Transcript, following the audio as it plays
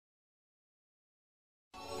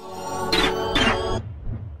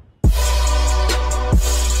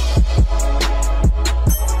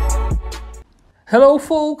Hello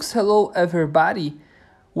folks, hello everybody.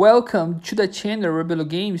 Welcome to the channel Rabelo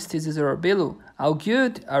Games. This is Rabelo. All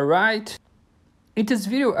good? Alright? In this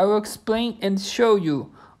video I will explain and show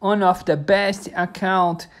you one of the best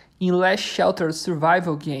account in Last Shelter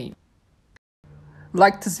survival game.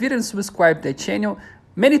 Like this video and subscribe the channel.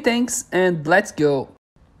 Many thanks and let's go!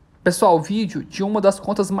 Pessoal, vídeo de uma das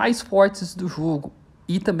contas mais fortes do jogo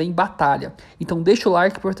e também batalha. Então deixa o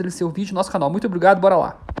like para fortalecer o vídeo no nosso canal. Muito obrigado, bora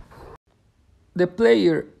lá! The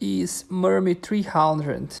player is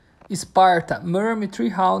Mermy300, Sparta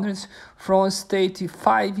Mermy300 from state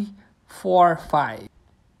 545.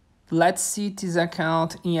 Let's see this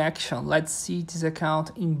account in action. Let's see this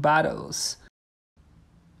account in battles.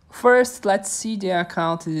 First, let's see the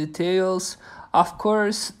account details. Of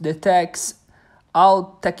course, the text,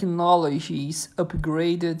 all technologies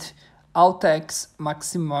upgraded, all text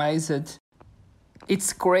maximized.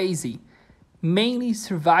 It's crazy. Mainly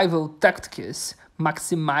survival tactics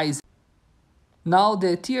maximized. Now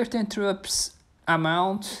the tier 10 troops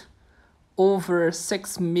amount over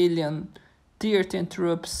 6 million tier 10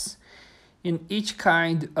 troops in each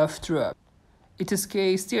kind of troop. In this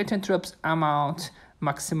case, tier 10 troops amount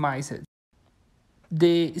maximized.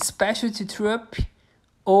 The specialty troop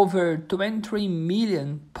over 23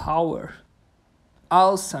 million power.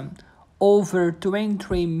 Awesome, over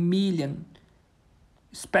 23 million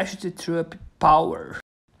specialty troop power.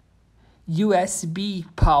 USB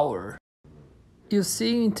power. You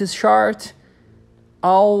see in this chart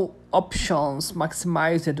all options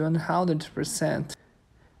maximized 100%.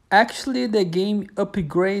 Actually, the game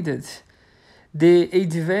upgraded the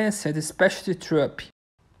advanced specialty troop.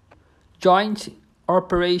 Joint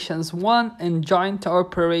Operations 1 and Joint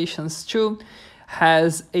Operations 2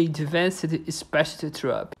 has advanced specialty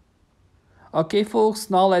troop. Okay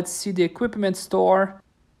folks, now let's see the equipment store.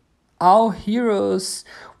 All heroes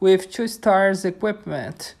with 2 stars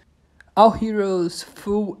equipment. All heroes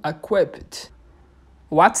full equipped.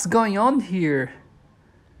 What's going on here?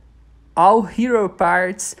 All hero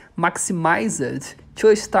parts maximized,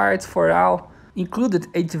 2 stars for all, included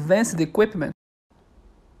advanced equipment.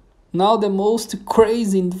 Now the most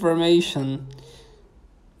crazy information,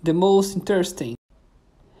 the most interesting.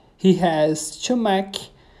 He has 2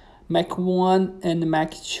 Mach 1 and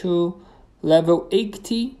Mach 2 level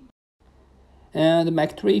 80 and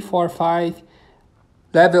Mach 3, 4, 5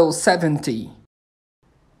 level 70.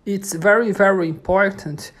 It's very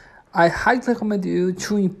important. I highly recommend you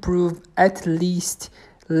to improve at least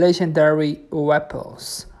legendary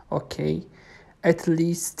weapons, okay? At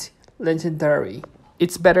least legendary.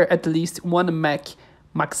 It's better at least 1 Mach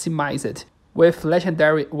maximized with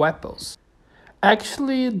legendary weapons.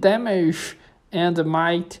 Actually, damage and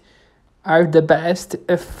might are the best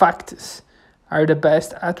effects, are the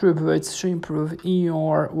best attributes to improve in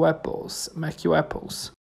your weapons, Mach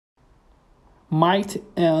weapons. Might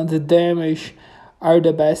and damage are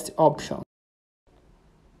the best option.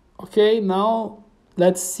 Okay, now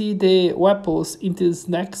let's see the weapons in this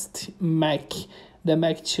next Mach, the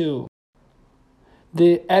Mach 2.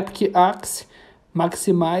 The Battle Axe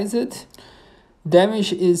maximized,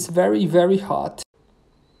 damage is very hot.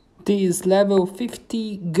 This level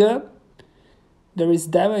 50 gun. There is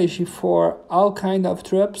damage for all kind of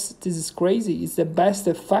troops. This is crazy. It's the best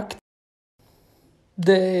effect.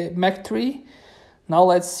 The Mach 3. Now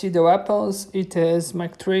let's see the weapons. It is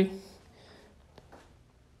Mach 3.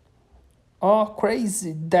 Oh,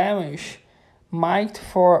 crazy damage. Might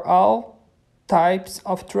for all types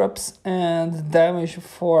of troops and damage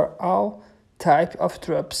for all type of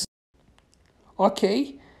troops.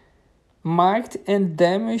 Okay. Might and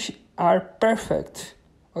damage are perfect.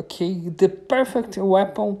 Okay, the perfect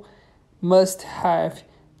weapon must have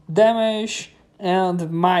damage and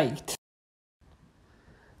might.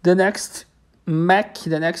 The next Mach,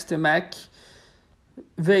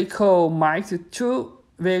 vehicle might, 2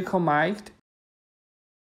 vehicle might,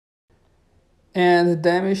 and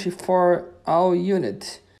damage for all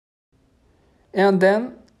unit. And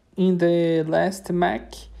then in the last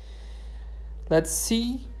Mach, let's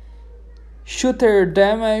see, shooter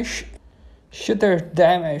damage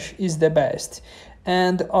is the best,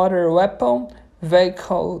 and other weapon,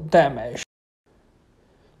 vehicle damage.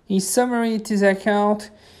 In summary, this account,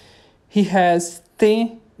 he has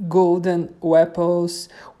 10 golden weapons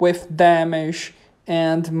with damage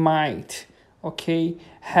and might, okay,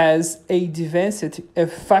 has advanced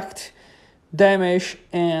effect, damage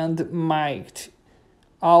and might,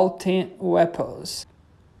 all 10 weapons.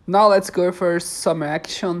 Now let's go for some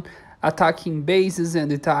action. Attacking bases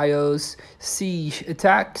and tiles, siege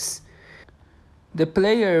attacks. The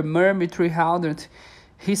player Mermy300,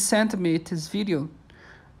 he sent me this video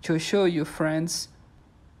to show you, friends.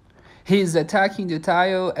 He's attacking the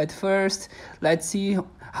tile at first. Let's see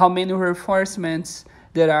how many reinforcements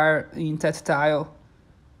there are in that tile.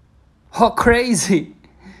 Oh, crazy!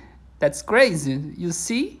 That's crazy, you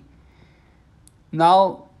see?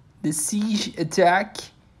 Now the siege attack.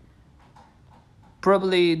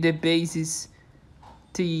 Probably these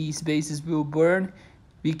bases will burn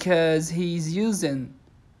because he's using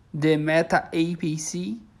the meta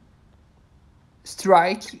APC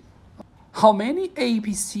strike. How many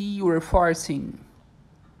APC were forcing?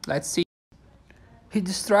 Let's see. He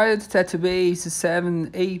destroyed that base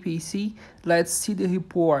 7 APC. Let's see the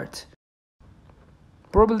report.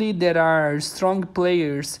 Probably there are strong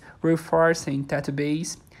players reinforcing that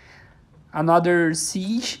base. Another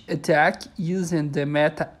siege attack using the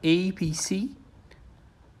meta APC.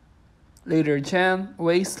 Later Gen,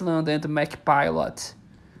 Wasteland and Mech Pilot.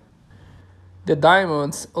 The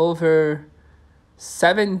diamonds, over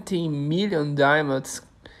 17 million diamonds.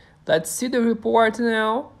 Let's see the report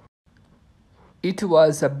now. It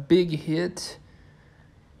was a big hit.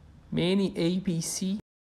 Many APC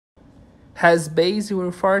has base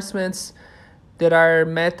reinforcements that are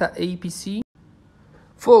meta APC.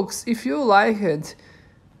 Folks, if you liked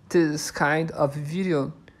this kind of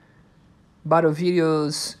video, battle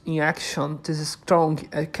videos in action, this is strong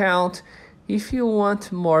account. If you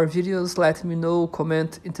want more videos, let me know,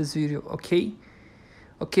 comment in this video, okay?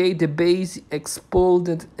 Okay, the base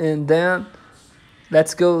exploded, and then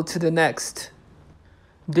let's go to the next.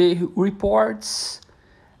 The reports,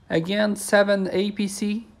 again 7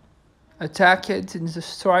 APC attacked and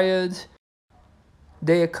destroyed.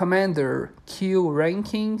 The commander kill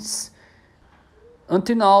rankings.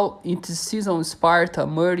 Until now, in this season, Sparta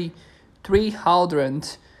Murray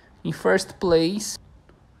 300 in first place.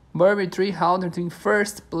 Murray 300 in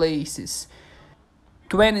first places.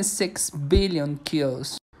 26 billion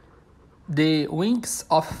kills. The Wings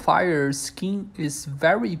of Fire skin is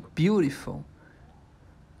very beautiful.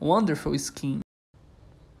 Wonderful skin.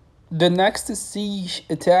 The next siege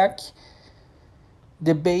attack,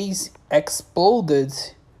 the base exploded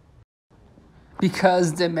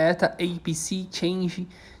because the meta APC changed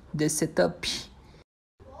the setup.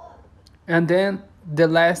 And then the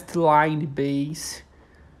last line base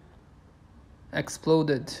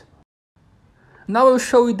exploded. Now I'll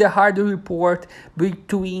show you the hard report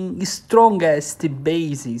between strongest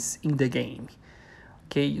bases in the game.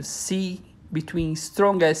 Okay, you see between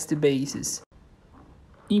strongest bases.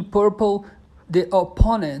 In purple, the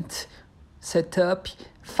opponent set up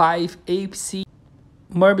 5 APC.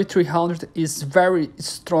 Murray 300 is very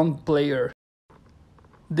strong player.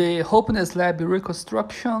 The Hopeless Lab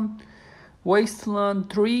reconstruction,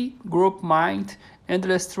 Wasteland 3, Group Mind,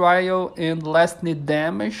 Endless Trial, and Last Need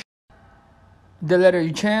Damage. The Letter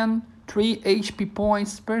Gen, 3 HP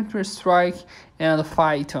points, Splinter Strike, and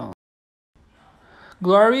Phaeton.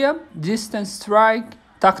 Gloria, Distance Strike,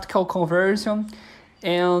 Tactical Conversion,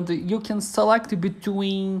 and you can select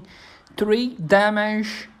between 3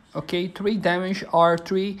 damage, okay, 3 damage or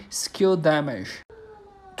 3 skill damage.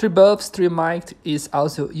 3 buffs, 3 might is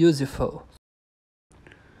also useful.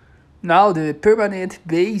 Now the permanent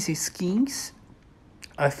base skins.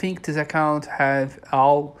 I think this account have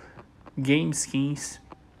all game skins.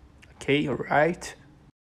 Okay, alright.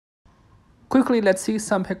 Quickly, let's see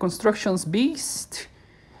some reconstructions. Beast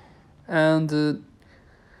and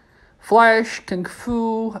Flash, Kung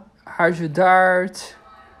Fu, Harju Dart,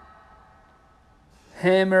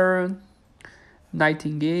 Hammer,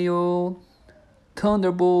 Nightingale,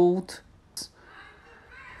 Thunderbolt,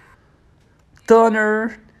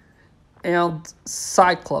 Thunder, and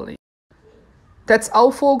Cyclone. That's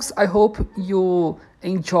all, folks. I hope you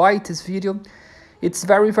enjoyed this video. It's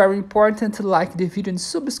very important to like the video and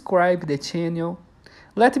subscribe the channel.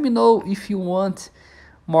 Let me know if you want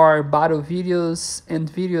more battle videos and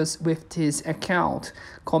videos with this account.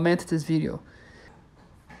 Comment this video.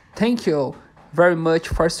 Thank you very much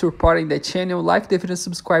for supporting the channel. Like the video,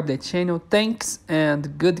 subscribe the channel. Thanks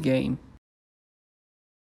and good game.